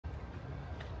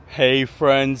Hey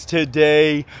friends,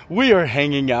 today we are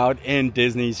hanging out in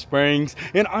Disney Springs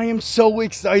and I am so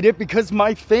excited because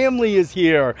my family is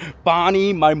here.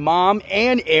 Bonnie, my mom,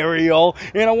 and Ariel,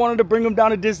 and I wanted to bring them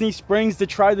down to Disney Springs to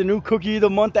try the new cookie of the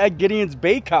month at Gideon's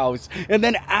Bakehouse. And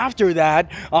then after that,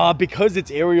 because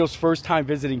it's Ariel's first time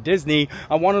visiting Disney,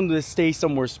 I want them to stay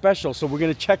somewhere special. So we're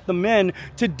going to check them in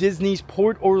to Disney's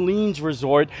Port Orleans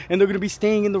Resort, and they're going to be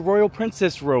staying in the Royal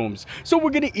Princess rooms. So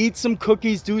we're going to eat some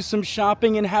cookies, do some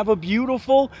shopping, and have a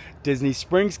beautiful Disney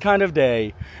Springs kind of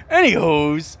day.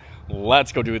 Anywho's,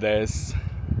 let's go do this.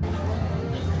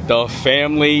 The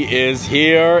family is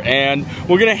here and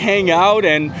we're gonna hang out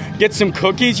and get some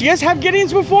cookies. You guys have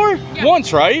Gideon's before? Yeah.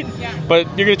 Once, right? Yeah. But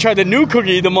you're gonna try the new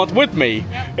cookie of the month with me.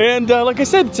 Yeah. And like I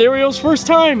said, it's Ariel's first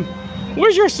time.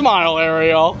 Where's your smile,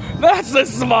 Ariel? That's the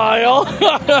smile.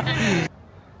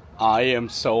 I am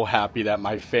so happy that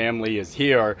my family is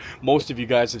here. Most of you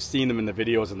guys have seen them in the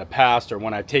videos in the past or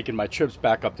when I've taken my trips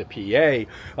back up to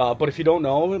PA. But if you don't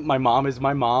know, my mom is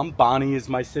my mom, Bonnie is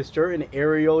my sister, and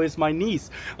Ariel is my niece.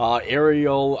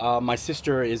 Ariel, my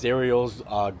sister, is Ariel's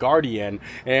guardian,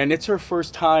 and it's her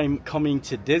first time coming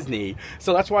to Disney.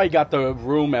 So that's why I got the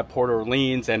room at Port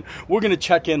Orleans, and we're gonna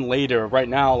check in later. Right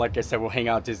now, like I said, we'll hang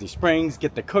out at Disney Springs,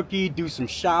 get the cookie, do some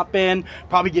shopping,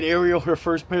 probably get Ariel her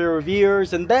first pair of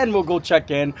ears, and then we'll go check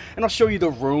in and I'll show you the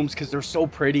rooms because they're so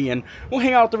pretty, and we'll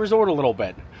hang out at the resort a little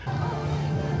bit.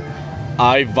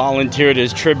 I volunteered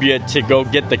as tribute to go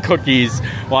get the cookies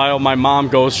while my mom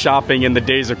goes shopping in the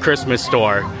Days of Christmas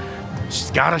store.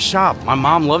 She's gotta shop. My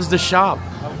mom loves to shop.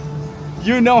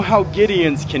 You know how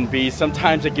Gideon's can be.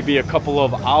 Sometimes it can be a couple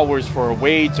of hours for a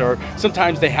wait, or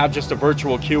sometimes they have just a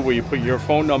virtual queue where you put your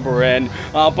phone number in.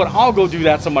 But I'll go do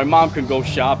that so my mom can go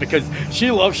shop because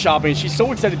she loves shopping. She's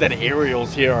so excited that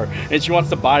Ariel's here and she wants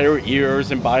to buy her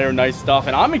ears and buy her nice stuff.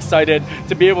 And I'm excited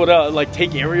to be able to like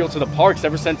take Ariel to the parks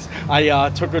ever since I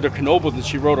took her to Knoebels and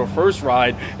she rode her first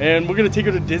ride. And we're gonna take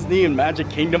her to Disney and Magic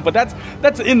Kingdom, but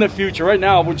that's in the future. Right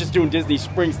now we're just doing Disney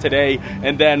Springs today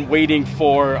and then waiting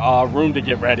for room to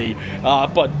get ready,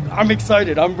 but I'm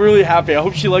excited. I'm really happy. I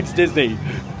hope she likes Disney.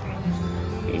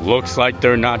 Looks like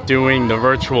they're not doing the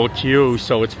virtual queue,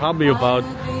 so it's probably about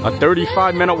a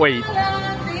 35-minute wait.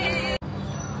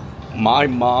 My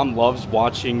mom loves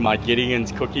watching my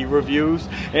Gideon's cookie reviews,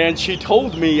 and she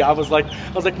told me, I was like,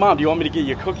 Mom, do you want me to get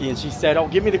you a cookie? And she said, oh,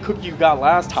 give me the cookie you got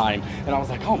last time. And I was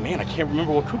like, oh man, I can't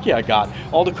remember what cookie I got.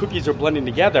 All the cookies are blending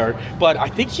together, but I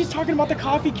think she's talking about the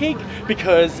coffee cake,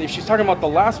 because if she's talking about the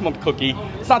last month cookie,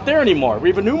 it's not there anymore. We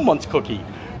have a new month's cookie.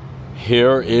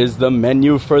 Here is the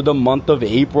menu for the month of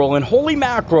April, and holy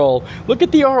mackerel, look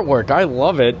at the artwork. I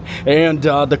love it. And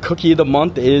the cookie of the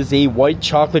month is a white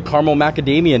chocolate caramel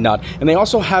macadamia nut, and they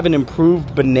also have an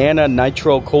improved banana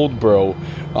nitro cold brew.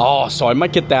 Oh, so I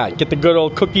might get that. Get the good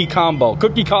old cookie combo,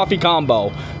 cookie coffee combo.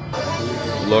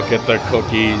 Look at the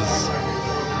cookies.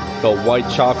 The white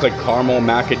chocolate caramel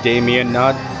macadamia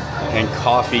nut and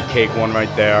coffee cake one right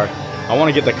there. I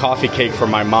want to get the coffee cake for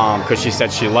my mom because she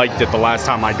said she liked it the last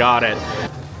time I got it.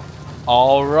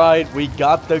 All right, we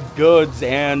got the goods,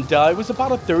 and it was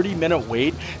about a 30-minute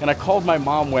wait, and I called my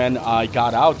mom when I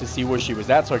got out to see where she was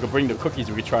at so I could bring the cookies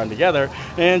and we could try them together,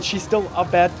 and she's still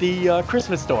up at the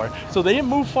Christmas store. So they didn't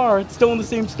move far. It's still in the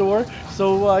same store,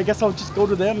 so I guess I'll just go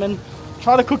to them and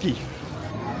try the cookie.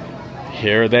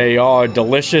 Here they are.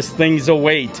 Delicious things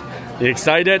await. You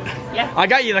excited? Yeah. I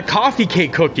got you the coffee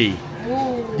cake cookie.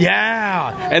 Ooh.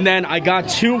 Yeah, and then I got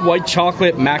 2 white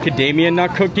chocolate macadamia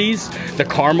nut cookies, the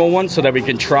caramel one so that we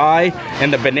can try,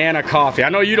 and the banana coffee. I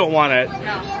know you don't want it,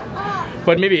 no,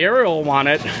 but maybe Ariel will want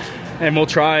it, and we'll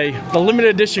try the limited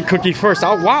edition cookie first.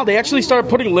 Oh wow, they actually started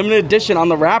putting limited edition on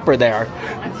the wrapper there.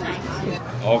 That's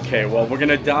nice. Okay, well we're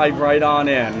gonna dive right on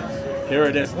in. Here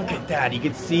it is. Look at that. You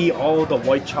can see all the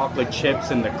white chocolate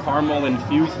chips and the caramel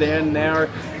infused in there,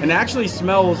 and it actually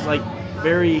smells like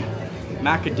very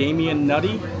macadamia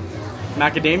nutty.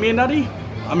 Macadamia nutty?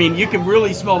 I mean, you can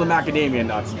really smell the macadamia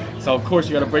nuts. So of course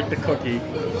you gotta break the cookie.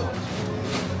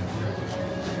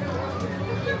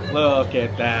 Look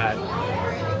at that.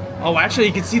 Oh, actually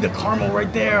you can see the caramel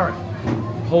right there.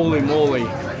 Holy moly.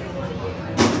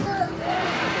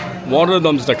 One of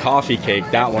them's the coffee cake,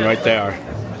 that one right there.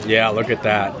 Yeah, look at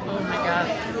that. Oh my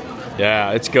god.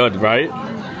 Yeah, it's good, right?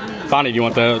 Bonnie, do you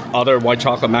want the other white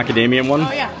chocolate macadamia one?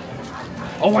 Oh yeah.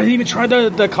 Oh, I didn't even try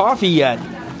the coffee yet.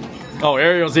 Oh,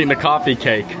 Ariel's eating the coffee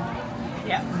cake.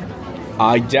 Yeah.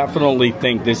 I definitely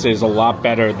think this is a lot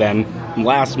better than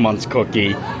last month's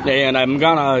cookie. And I'm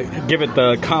gonna give it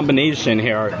the combination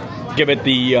here. Give it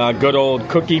the good old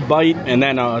cookie bite and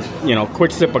then a quick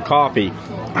sip of coffee.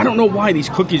 I don't know why these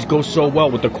cookies go so well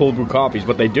with the cold brew coffees,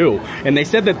 but they do. And they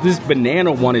said that this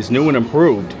banana one is new and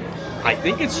improved. I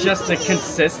think it's just the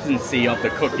consistency of the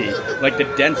cookie, like the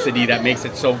density that makes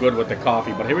it so good with the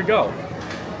coffee. But here we go.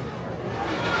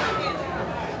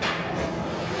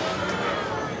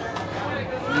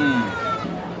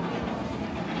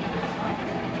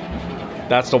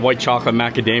 That's the white chocolate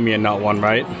macadamia nut one,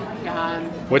 right?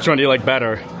 Which one do you like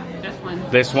better? This one.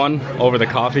 This one over the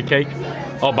coffee cake?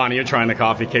 Oh, Bonnie, you're trying the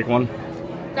coffee cake one?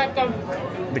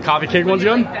 The coffee cake one's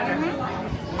good?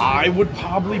 I would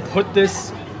probably put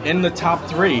this in the top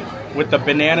 3 with the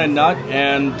banana nut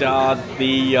and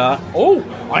oh,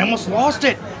 I almost lost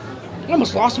it. I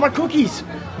almost lost my cookies.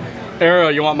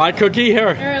 Ariel, you want my cookie? Here.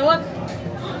 Ariel, look.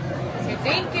 Say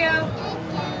thank you.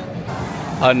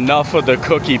 Enough of the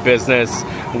cookie business.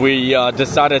 We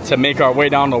decided to make our way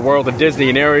down the world of Disney,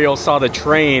 and Ariel saw the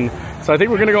train. So I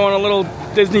think we're gonna go on a little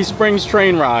Disney Springs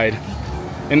train ride.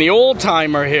 And the old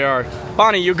timer here.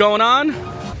 Bonnie, you going on?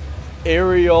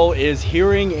 Ariel is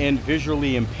hearing and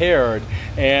visually impaired,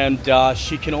 and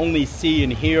she can only see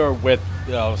and hear with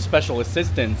special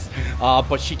assistance,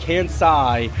 but she can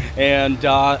sigh, and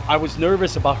I was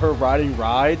nervous about her riding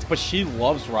rides, but she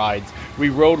loves rides. We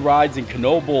rode rides in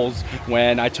Knoebels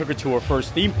when I took her to her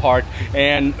first theme park,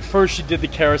 and first she did the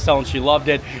carousel and she loved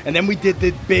it, and then we did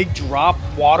the big drop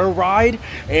water ride,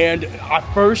 and at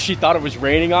first she thought it was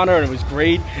raining on her and it was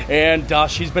great, and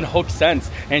she's been hooked since,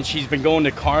 and she's been going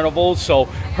to carnivals. So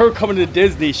her coming to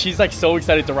Disney, she's like so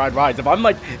excited to ride rides. If I'm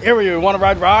like, Ariel, you want to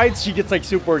ride rides? She gets like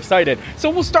super excited. So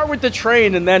we'll start with the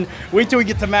train and then wait till we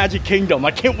get to Magic Kingdom.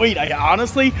 I can't wait. I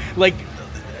honestly, like,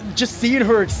 just seeing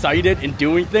her excited and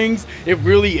doing things, it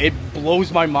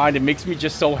blows my mind. It makes me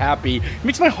just so happy. It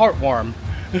makes my heart warm.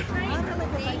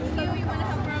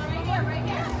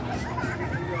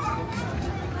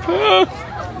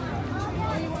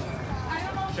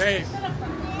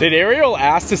 Did Ariel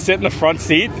ask to sit in the front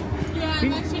seat? Yeah,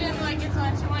 and then she didn't like it, so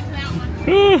she went to that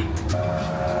one.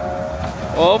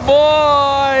 Oh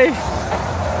boy!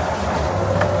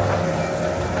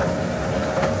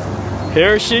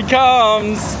 Here she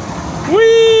comes!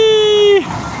 Whee!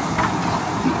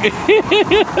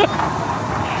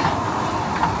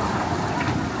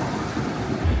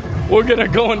 We're gonna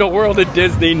go into World of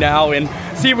Disney now and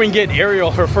see if we can get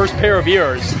Ariel her first pair of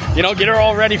ears. You know, get her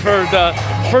all ready for the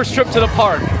first trip to the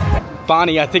park.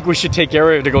 Bonnie, I think we should take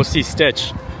Ariel to go see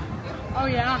Stitch. Oh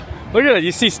yeah. Look at it.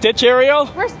 You see Stitch, Ariel?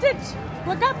 Where's Stitch?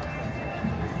 Look up.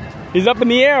 He's up in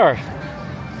the air.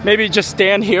 Maybe just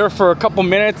stand here for a couple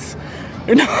minutes.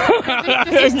 Does he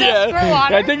still squirt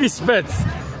water? I think he spits.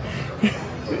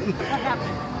 What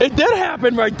happened? It did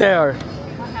happen right there.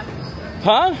 What happened?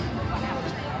 Huh? What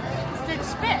happened? Stitch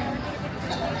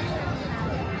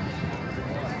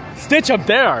spit. Stitch up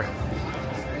there.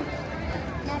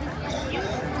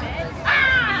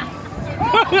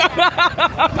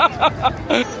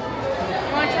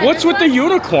 What's with the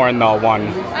unicorn though one?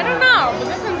 I don't know, but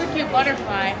this one's a cute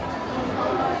butterfly.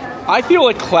 I feel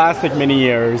like classic mini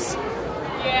ears.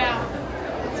 Yeah.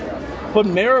 But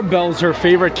Maribel's her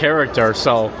favorite character,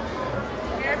 so.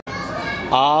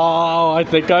 Oh, I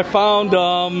think I found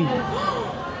them.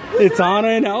 It's Anna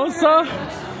and Elsa.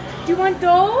 Do you want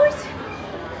those?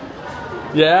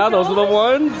 Yeah, those are the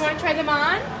ones. You want to try them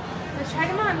on? Let's try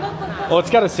them on. Look, look, look. Oh, it's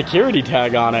got a security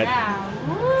tag on it. Yeah.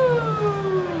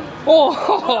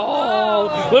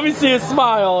 Oh, let me see his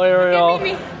smile, Ariel. Look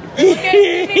at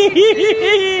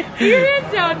me. Your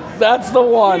hands. That's the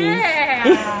one.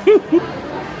 Yeah.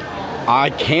 I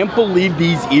can't believe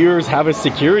these ears have a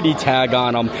security tag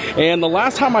on them. And the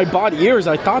last time I bought ears,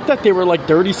 I thought that they were like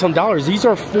 $30-some. These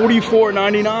are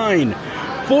 $44.99.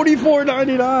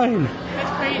 $44.99.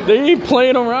 That's crazy. They ain't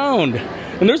playing around.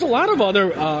 And there's a lot of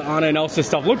other Anna and Elsa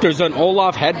stuff. Look, there's an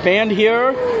Olaf headband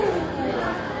here.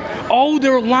 Oh,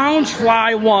 they're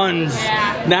Loungefly ones.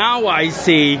 Yeah. Now I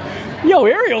see. Yo,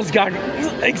 Ariel's got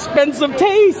expensive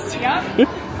taste. Yep.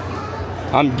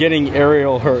 I'm getting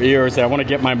Ariel her ears. I want to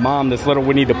get my mom this little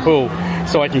Winnie the Pooh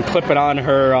so I can clip it on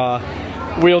her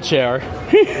wheelchair.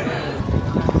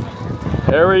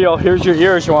 Ariel, here's your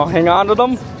ears. You want to hang on to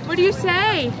them? What do you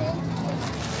say?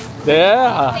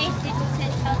 Yeah.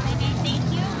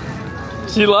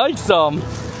 She likes them.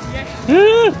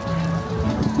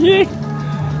 Yeah.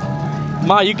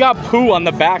 Ma, you got poo on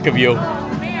the back of you. Oh,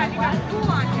 man, you got poo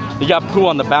on you. You got poo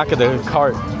on the back of the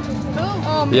cart.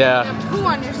 Oh, man, Yeah. you got poo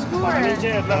on your scooter.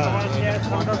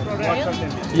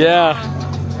 Yeah.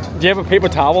 Do you have a paper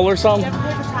towel or Do something? you have a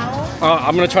paper towel?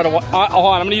 I'm going to try to... hold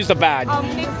on, I'm going to use the bag.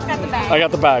 Nick's got the bag. I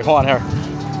got the bag. Hold on here.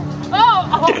 Oh!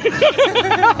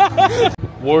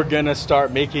 we're gonna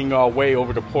start making our way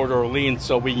over to Port Orleans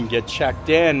so we can get checked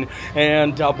in.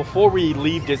 And before we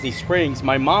leave Disney Springs,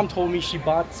 my mom told me she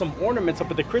bought some ornaments up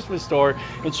at the Christmas store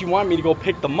and she wanted me to go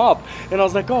pick them up. And I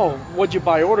was like, oh, what'd you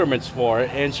buy ornaments for?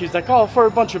 And she's like, oh, for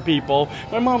a bunch of people.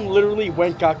 My mom literally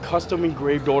got custom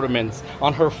engraved ornaments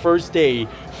on her first day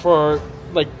for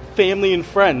like family and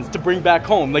friends to bring back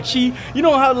home. Like she, you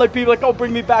know how like people like, oh,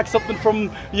 bring me back something from,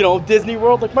 you know, Disney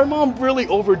World. Like my mom really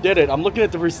overdid it. I'm looking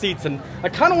at the receipts and I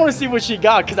kind of want to see what she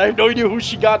got because I have no idea who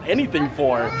she got anything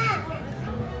for.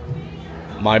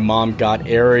 My mom got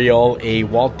Ariel a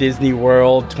Walt Disney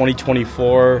World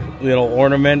 2024 little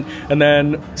ornament, and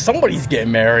then somebody's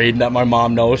getting married that my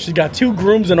mom knows. She got 2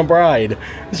 grooms and a bride.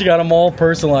 She got them all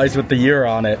personalized with the year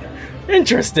on it.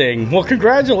 Interesting. Well,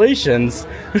 congratulations.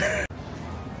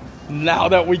 Now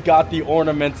that we got the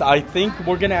ornaments, I think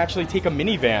we're gonna actually take a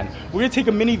minivan. We're gonna take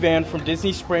a minivan from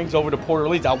Disney Springs over to Port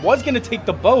Orleans. I was gonna take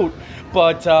the boat,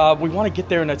 but we wanna get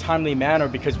there in a timely manner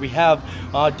because we have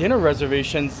dinner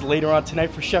reservations later on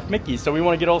tonight for Chef Mickey. So we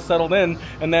wanna get all settled in,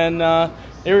 and then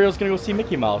Ariel's gonna go see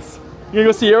Mickey Mouse. You gonna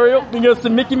go see Ariel? You gonna go see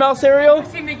Mickey Mouse, Ariel?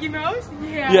 See Mickey Mouse?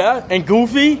 Yeah. Yeah, and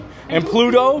Goofy, and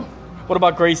Pluto. What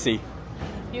about Gracie?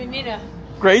 You need a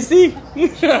Gracie?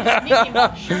 Mickey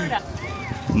Mouse shirt up.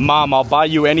 Mom, I'll buy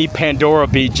you any Pandora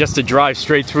bead just to drive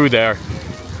straight through there.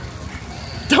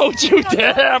 Don't you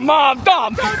dare, Mom!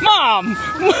 Mom! Mom!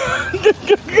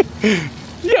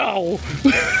 Yo!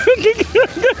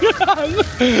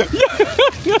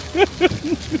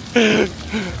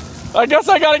 I guess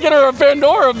I gotta get her a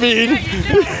Pandora bead.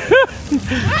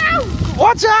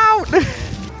 Watch out!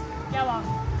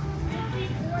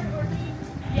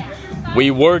 We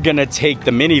were gonna take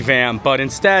the minivan, but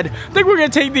instead, I think we're gonna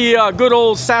take the good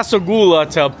old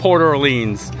Sasagula to Port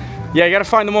Orleans. Yeah, you gotta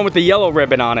find the one with the yellow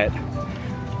ribbon on it.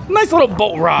 Nice little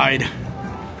boat ride.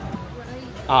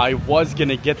 I was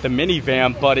gonna get the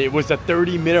minivan, but it was a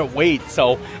 30-minute wait,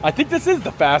 so I think this is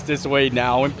the fastest way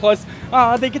now. And plus,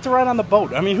 they get to ride on the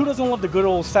boat. I mean, who doesn't love the good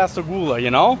old Sasagula,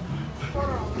 you know?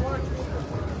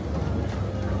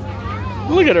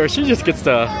 Look at her, she just gets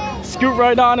to scoot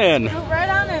right on in. Scoot right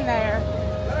on in there.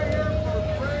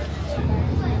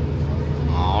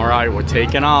 All right, we're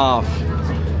taking off.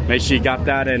 Make sure you got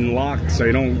that in lock so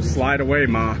you don't slide away,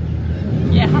 Ma.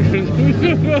 Yeah.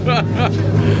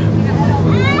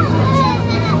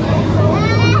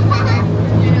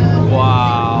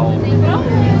 Wow.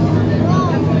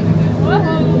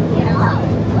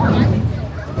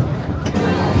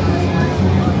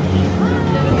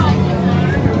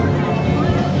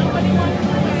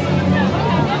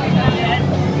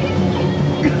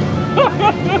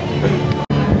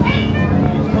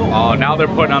 Oh, now they're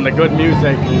putting on the good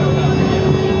music.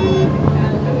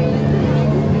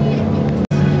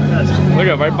 Look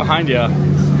at right behind you.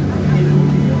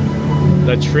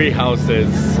 The tree houses.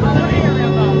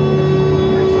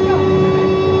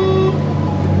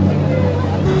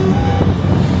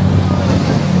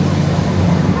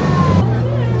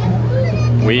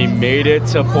 We made it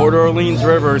to Port Orleans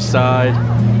Riverside.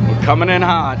 We're coming in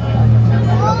hot.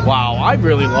 Wow, I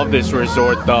really love this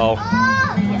resort though.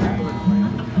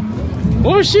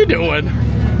 What was she doing?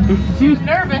 She's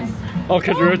nervous. Oh,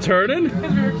 because we're returning?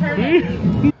 Because we're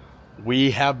returning.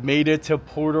 We have made it to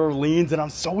Port Orleans, and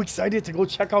I'm so excited to go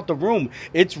check out the room.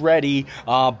 It's ready,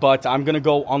 but I'm gonna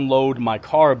go unload my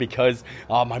car because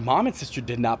my mom and sister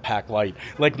did not pack light.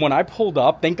 Like when I pulled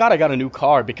up, thank God I got a new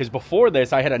car because before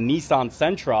this I had a Nissan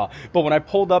Sentra, but when I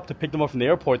pulled up to pick them up from the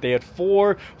airport, they had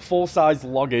 4 full-size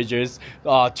luggages,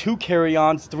 2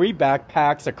 carry-ons, 3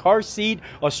 backpacks, a car seat,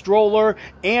 a stroller,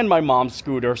 and my mom's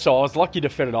scooter, so I was lucky to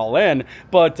fit it all in.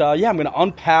 But yeah, I'm gonna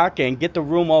unpack and get the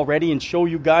room all ready and show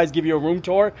you guys, give you a room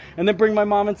tour, and then bring my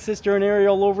mom and sister and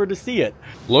Ariel over to see it.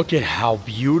 Look at how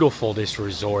beautiful this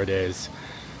resort is.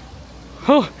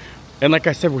 Huh. And like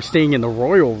I said, we're staying in the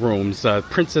royal rooms,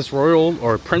 Princess Royal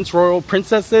or Prince Royal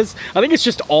Princesses. I think it's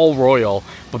just all royal.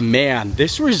 But man,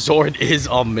 this resort is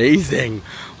amazing.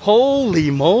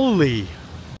 Holy moly.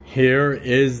 Here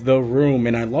is the room,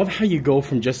 and I love how you go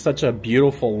from just such a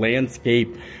beautiful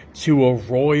landscape to a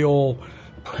royal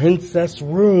princess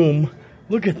room.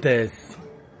 Look at this.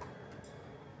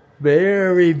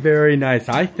 Very, very nice.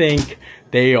 I think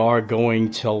they are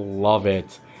going to love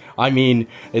it. I mean,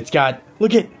 it's got,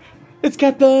 look at, it's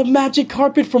got the magic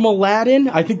carpet from Aladdin.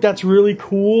 I think that's really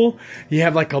cool. You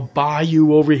have like a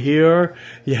bayou over here.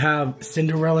 You have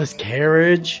Cinderella's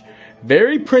carriage.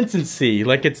 Very princessy,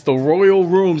 like it's the royal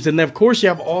rooms. And then of course you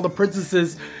have all the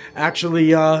princesses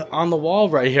actually on the wall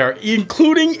right here,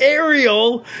 including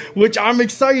Ariel, which I'm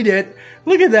excited.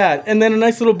 Look at that. And then a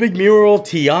nice little big mural of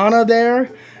Tiana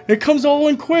there. It comes all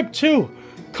equipped too.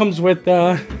 Comes with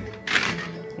a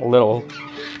little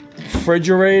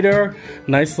refrigerator,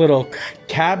 nice little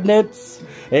cabinets,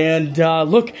 and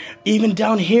look, even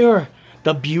down here,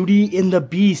 the Beauty and the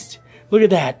Beast. Look at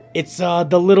that. It's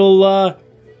the little,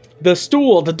 the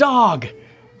stool, the dog.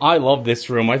 I love this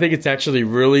room. I think it's actually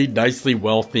really nicely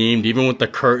well themed, even with the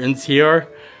curtains here.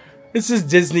 This is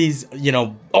Disney's, you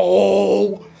know,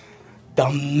 oh, the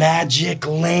magic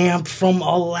lamp from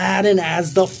Aladdin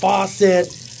as the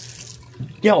faucet.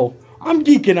 Yo, I'm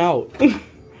geeking out.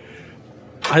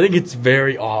 I think it's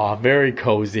very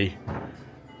cozy.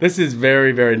 This is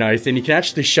very, very nice. And you can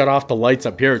actually shut off the lights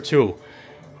up here too.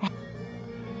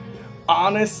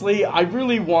 Honestly, I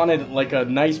really wanted like a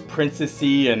nice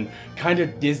princessy and kind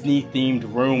of Disney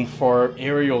themed room for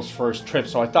Ariel's first trip.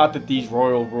 So I thought that these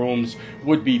royal rooms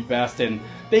would be best, and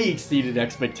they exceeded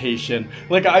expectation.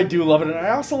 Like, I do love it, and I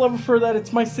also love it for that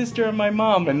it's my sister and my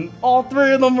mom, and all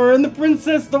three of them are in the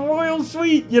royal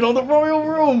suite, you know, the royal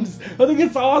rooms. I think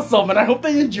it's awesome, and I hope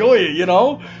they enjoy it, you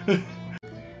know?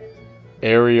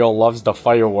 Ariel loves the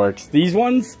fireworks. These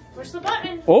ones? Push the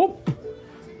button. Oh!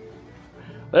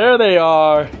 There they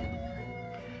are.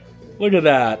 Look at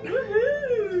that.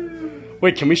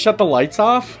 Wait, can we shut the lights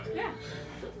off? Yeah.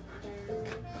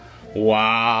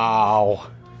 Wow.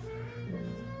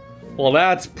 Well,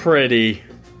 that's pretty.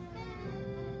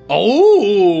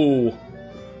 Oh!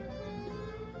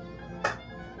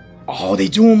 Oh, they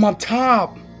do them up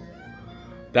top.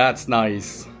 That's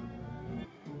nice.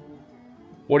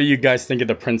 What do you guys think of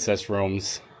the princess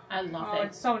rooms? I love it.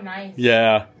 It's so nice.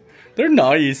 Yeah, they're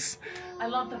nice. I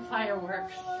love the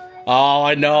fireworks. Oh,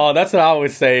 I know. That's what I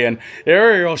was saying.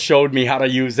 Ariel showed me how to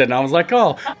use it, and I was like,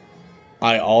 oh.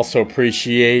 I also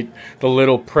appreciate the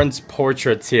little prince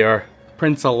portraits here.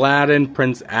 Prince Aladdin,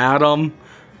 Prince Adam.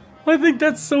 I think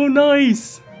that's so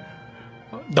nice.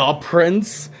 The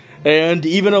prince. And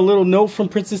even a little note from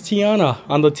Princess Tiana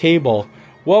on the table.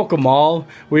 Welcome all.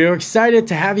 We are excited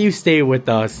to have you stay with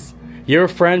us. Your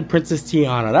friend, Princess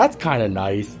Tiana. That's kind of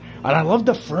nice. And I love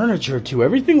the furniture too.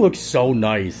 Everything looks so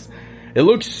nice. It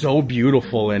looks so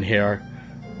beautiful in here.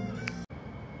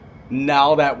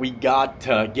 Now that we got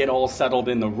to get all settled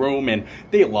in the room, and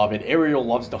they love it. Ariel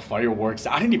loves the fireworks.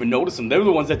 I didn't even notice them. They're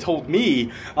the ones that told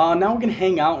me. Now we're going to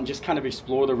hang out and just kind of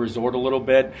explore the resort a little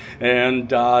bit. And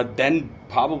then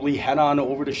probably head on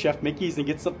over to Chef Mickey's and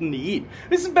get something to eat.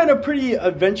 This has been a pretty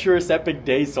adventurous, epic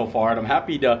day so far, and I'm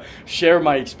happy to share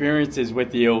my experiences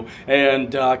with you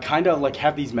and kind of like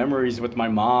have these memories with my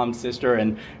mom, sister,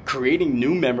 and creating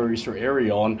new memories for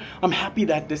Ariel. And I'm happy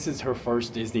that this is her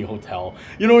first Disney hotel.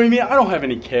 You know what I mean? I don't have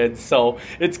any kids, so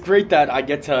it's great that I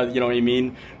get to, you know what I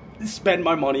mean, spend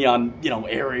my money on, you know,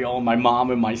 Ariel, my mom,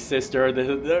 and my sister.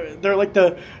 They're like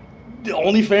the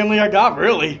only family I got,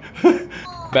 really.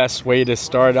 Best way to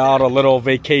start out a little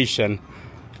vacation.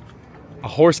 A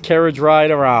horse carriage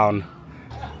ride around.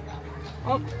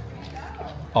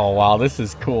 Oh wow, this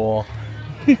is cool.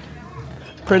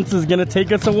 Prince is gonna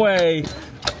take us away.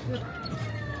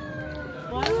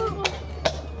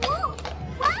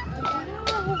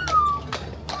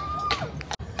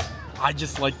 I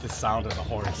just like the sound of the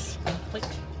horse.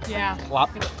 Yeah. Clop,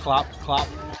 clop, clop.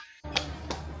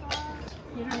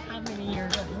 You know how many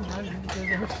years I've been wanting to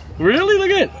do this? Really? Look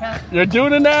at it. Yeah. You're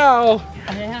doing it now.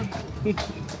 I am.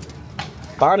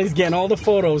 Bonnie's getting all the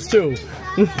photos too.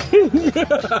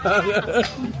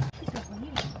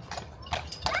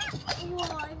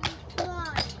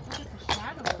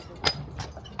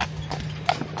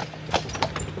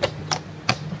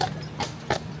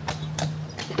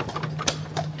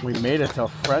 We made it to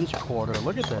French Quarter.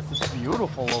 Look at this. It's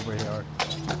beautiful over here.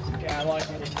 Yeah, I like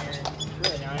it in here. It's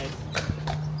really nice.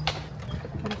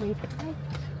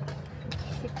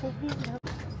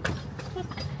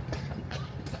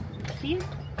 See it?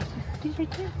 He's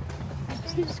right there.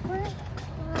 See the square?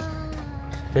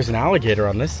 There's an alligator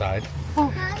on this side.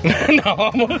 Oh.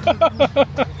 No.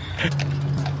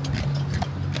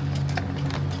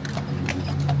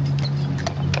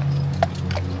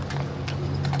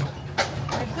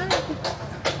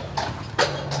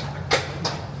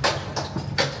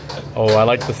 Oh, I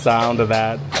like the sound of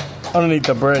that underneath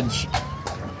the bridge.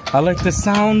 I like the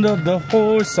sound of the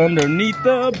horse underneath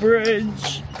the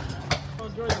bridge.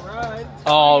 Enjoy the ride.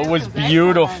 Oh, it was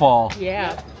beautiful.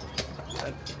 Yeah.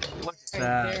 Look at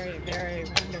that. Very, very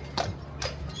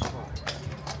wonderful.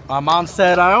 My mom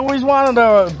said I always wanted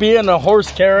to be in a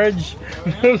horse carriage.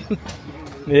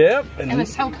 Yep. It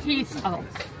was so peaceful.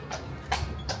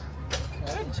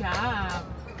 Good job.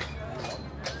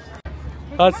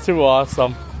 That's too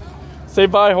awesome. Say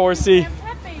bye, horsey.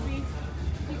 Pet baby.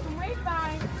 You can wave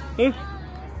bye. Good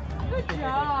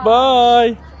job.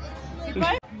 Bye. Say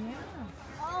bye.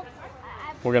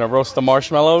 We're gonna roast the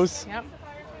marshmallows. Yep.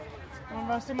 Want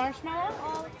to roast a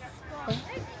marshmallow?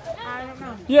 I don't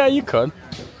know. Yeah, you could.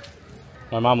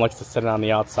 My mom likes to sit on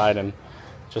the outside and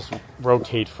just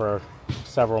rotate for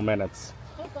several minutes.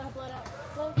 Oh, go ahead, blow it out.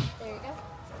 Blow. There you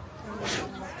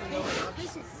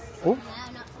go. Ooh,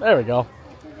 there we go.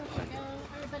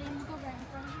 Everybody go right in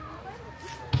front.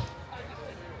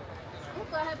 Oh,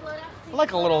 go ahead, blow it out. I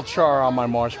like a little char on my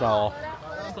marshmallow.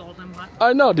 Golden button.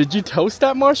 I know. Did you toast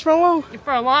that marshmallow?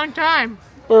 For a long time.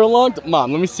 For a long time.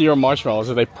 Mom, let me see your marshmallows.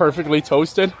 Are they perfectly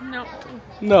toasted? No.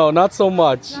 No, not so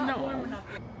much. No.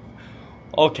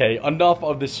 Okay, enough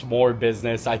of the s'more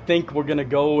business. I think we're gonna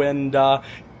go and go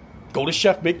to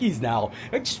Chef Mickey's now.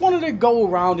 I just wanted to go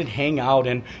around and hang out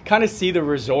and kind of see the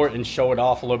resort and show it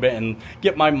off a little bit and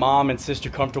get my mom and sister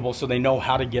comfortable so they know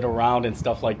how to get around and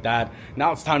stuff like that.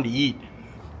 Now it's time to eat.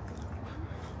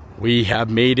 We have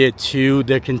made it to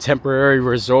the Contemporary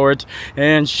Resort,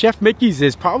 and Chef Mickey's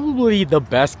is probably the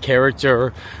best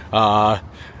character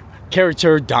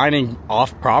dining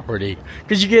off property,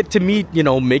 because you get to meet, you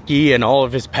know, Mickey and all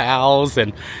of his pals,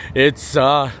 and it's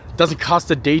doesn't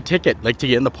cost a day ticket like to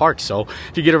get in the park. So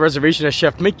if you get a reservation at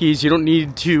Chef Mickey's, you don't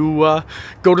need to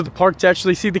go to the park to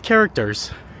actually see the characters.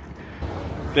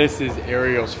 This is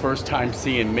Ariel's first time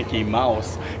seeing Mickey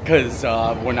Mouse, because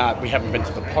we haven't been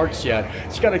to the parks yet.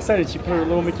 She got excited. She put her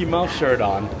little Mickey Mouse shirt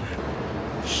on.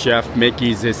 Chef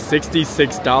Mickey's is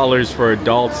 $66 for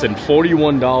adults and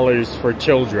 $41 for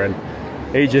children,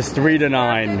 ages 3 to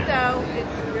 9.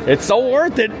 It's so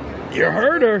worth it. You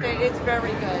heard her. It's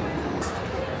very good.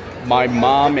 My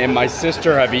mom and my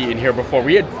sister have eaten here before.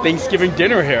 We had Thanksgiving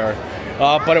dinner here,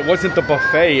 but it wasn't the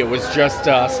buffet. It was just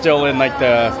still in like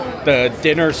the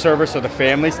dinner service or the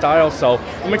family style. So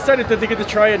I'm excited that they get to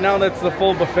try it now that's the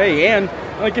full buffet. And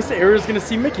like I said, Ariel's gonna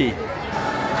see Mickey.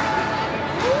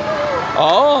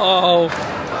 Oh.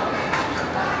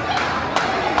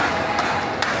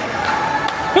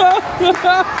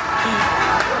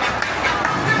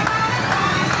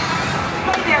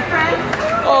 Hey there, friends.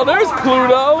 Oh, there's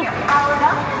Pluto.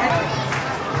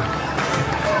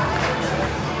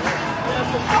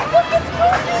 Look, it's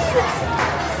Goofy.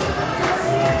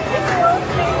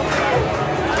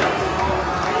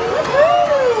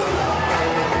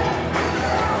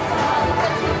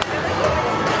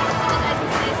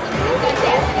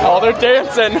 Oh, they're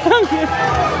dancing.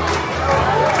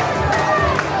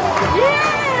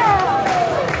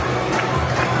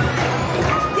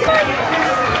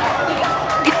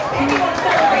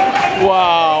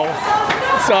 Wow.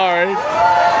 Sorry.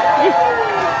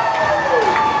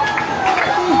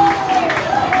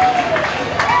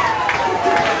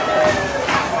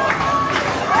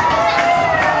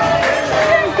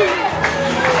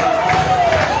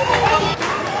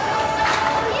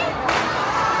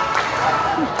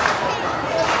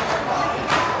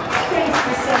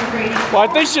 Well, I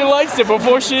think she likes it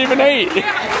before she even ate.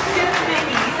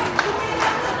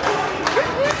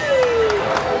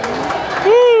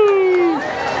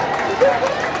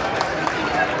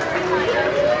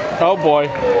 Oh boy.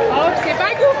 Oh, say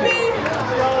bye, Goofy.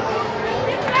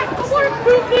 Good work,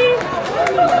 Goofy.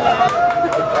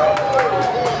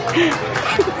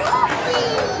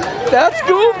 That's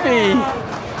Goofy.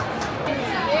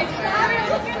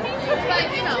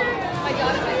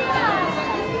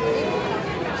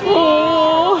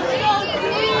 Oh.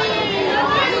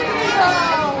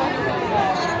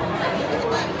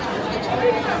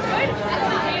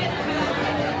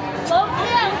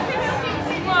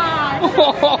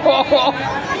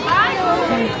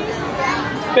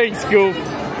 Thanks, Goof.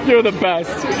 You're the best.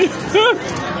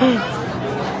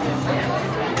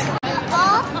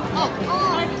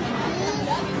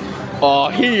 Oh,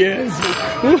 he is.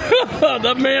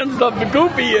 The man's the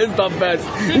Goofy is the best.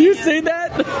 You see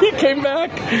that? He came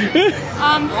back.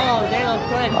 Oh, they look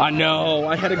good. I know.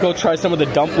 I had to go try some of the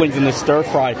dumplings in the stir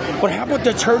fry. But how about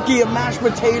the turkey and mashed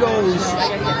potatoes?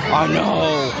 I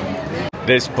know.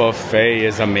 This buffet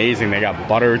is amazing. They got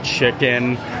butter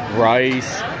chicken,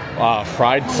 rice,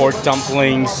 fried pork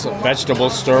dumplings,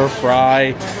 vegetable stir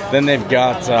fry. Then they've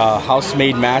got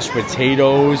house-made mashed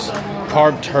potatoes,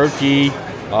 carb turkey,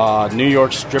 New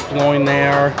York strip loin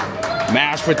there,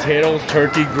 mashed potatoes,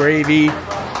 turkey gravy,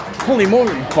 holy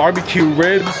moly, barbecue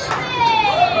ribs,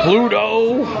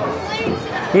 Pluto,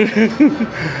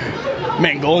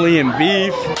 Mongolian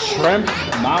beef, shrimp,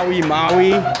 Maui,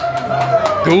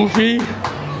 Goofy,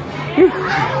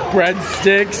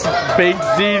 breadsticks, baked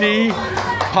ziti,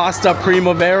 pasta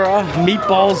primavera,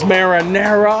 meatballs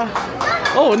marinara.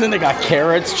 Oh, and then they got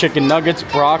carrots, chicken nuggets,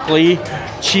 broccoli,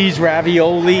 cheese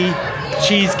ravioli,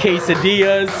 cheese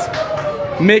quesadillas,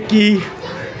 Mickey,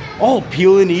 oh,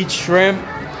 peel and eat shrimp,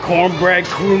 cornbread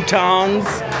croutons,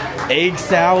 egg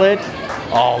salad.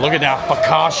 Oh, look at that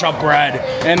focaccia bread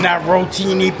and that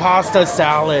rotini pasta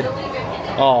salad.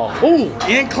 Oh, ooh,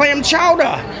 and clam chowder.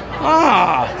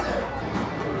 Ah.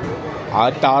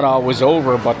 I thought I was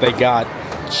over, but they got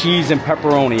cheese and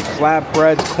pepperoni,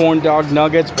 flatbreads, corn dog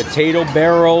nuggets, potato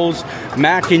barrels,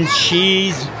 mac and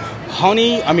cheese,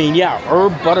 honey,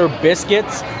 herb butter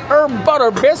biscuits. Herb butter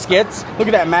biscuits. Look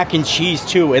at that mac and cheese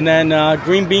too. And then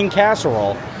green bean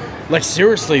casserole. Like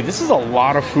seriously, this is a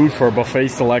lot of food for a buffet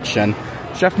selection.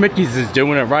 Chef Mickey's is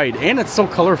doing it right. And it's so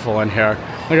colorful in here.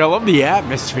 Like I love the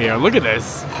atmosphere. Look at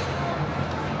this.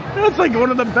 That's like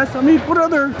one of the best. I mean, what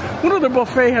other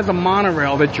buffet has a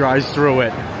monorail that drives through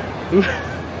it?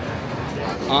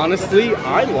 Honestly,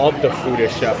 I love the food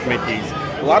at Chef Mickey's.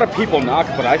 A lot of people knock,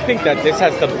 but I think that this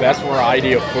has the best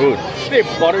variety of food. They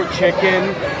have butter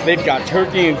chicken, they've got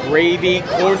turkey and gravy,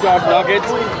 corn dog nuggets,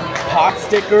 pot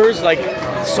stickers, like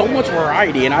so much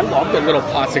variety. And I love the little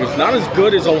pot stickers. Not as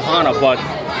good as Ohana, but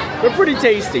they're pretty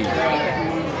tasty.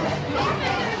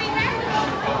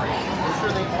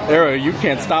 Ariel, you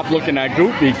can't stop looking at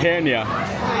Goofy, can ya?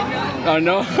 I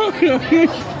know.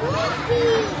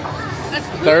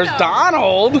 There's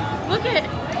Donald. Look at.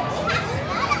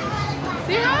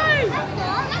 Say hi.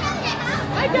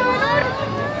 Hi, Donald.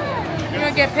 You want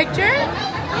to get a picture?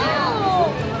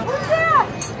 Oh. What's that?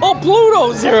 Oh,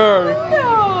 Pluto's here.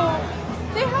 Pluto.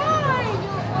 Say hi.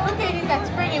 Look at it, that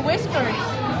springy whiskers.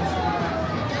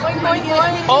 Boing, boing,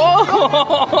 boing. Oh.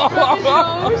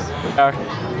 Go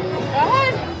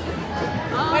ahead.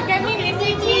 Look at me,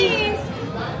 Missy Cheese.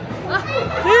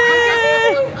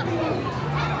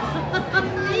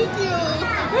 Thank you.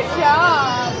 Good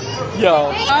job. Yo.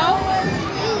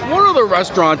 What other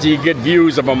restaurants do you get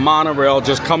views of a monorail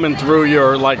just coming through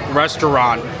your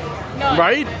restaurant? No.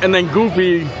 Right? And then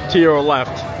Goofy to your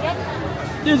left. Yep.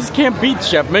 You just can't beat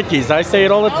Chef Mickey's. I say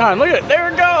it all the time. Look at it. There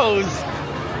it goes.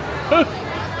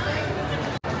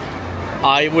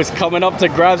 I was coming up to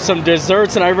grab some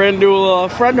desserts and I ran into a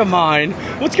friend of mine.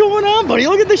 What's going on, buddy?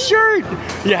 Look at the shirt.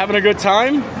 You having a good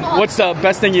time? What's the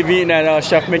best thing you've eaten at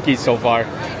Chef Mickey's so far?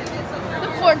 The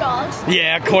corn dogs.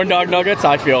 Yeah, corn dog nuggets.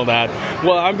 I feel that.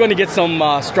 Well, I'm going to get some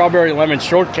strawberry lemon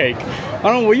shortcake. I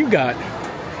don't know what you got.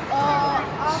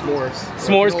 S'mores.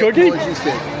 S'mores cookie?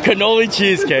 Cannoli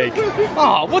cheesecake. Cannoli cheesecake.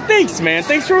 Oh, well, thanks, man.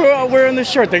 Thanks for wearing this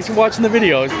shirt. Thanks for watching the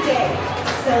videos.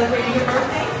 Celebrating your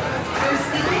birthday, first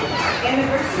visit,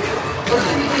 anniversary, or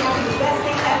simply having the best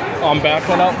day ever. I'm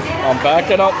backing up. I'm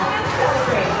backing up.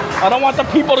 I don't want the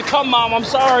people to come, Mom. I'm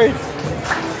sorry.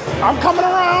 I'm coming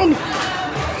around.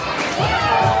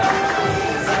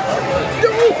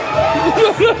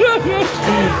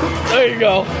 There you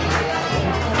go.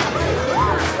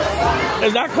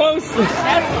 Is that close?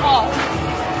 That's all.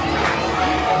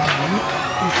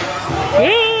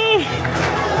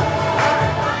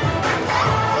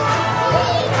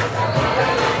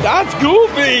 That's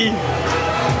Goofy.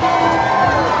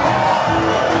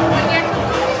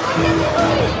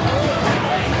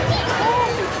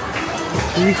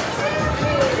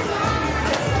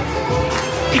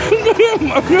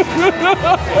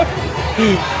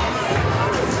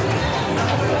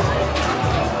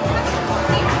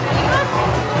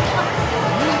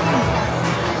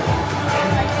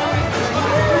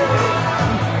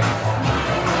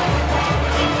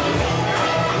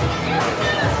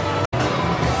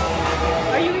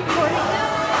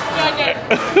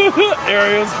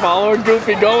 Ariel's following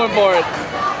Goofy, going for it.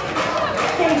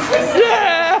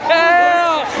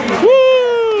 Yeah!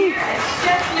 Woo!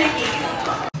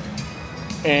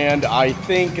 And I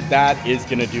think that is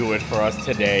going to do it for us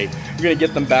today. We're going to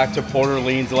get them back to Port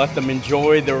Orleans, let them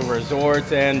enjoy their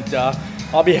resort, and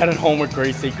I'll be heading home with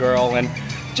Gracie Girl and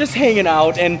just hanging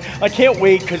out. And I can't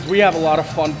wait because we have a lot of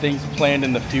fun things planned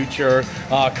in the future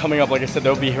coming up. Like I said,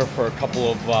 they'll be here for a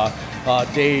couple of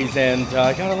days, and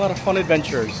I got a lot of fun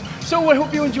adventures. So I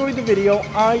hope you enjoyed the video.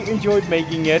 I enjoyed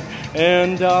making it,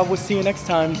 and we'll see you next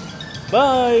time.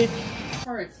 Bye.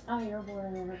 Fireworks.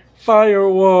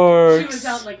 Fireworks. She was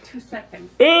out like 2 seconds.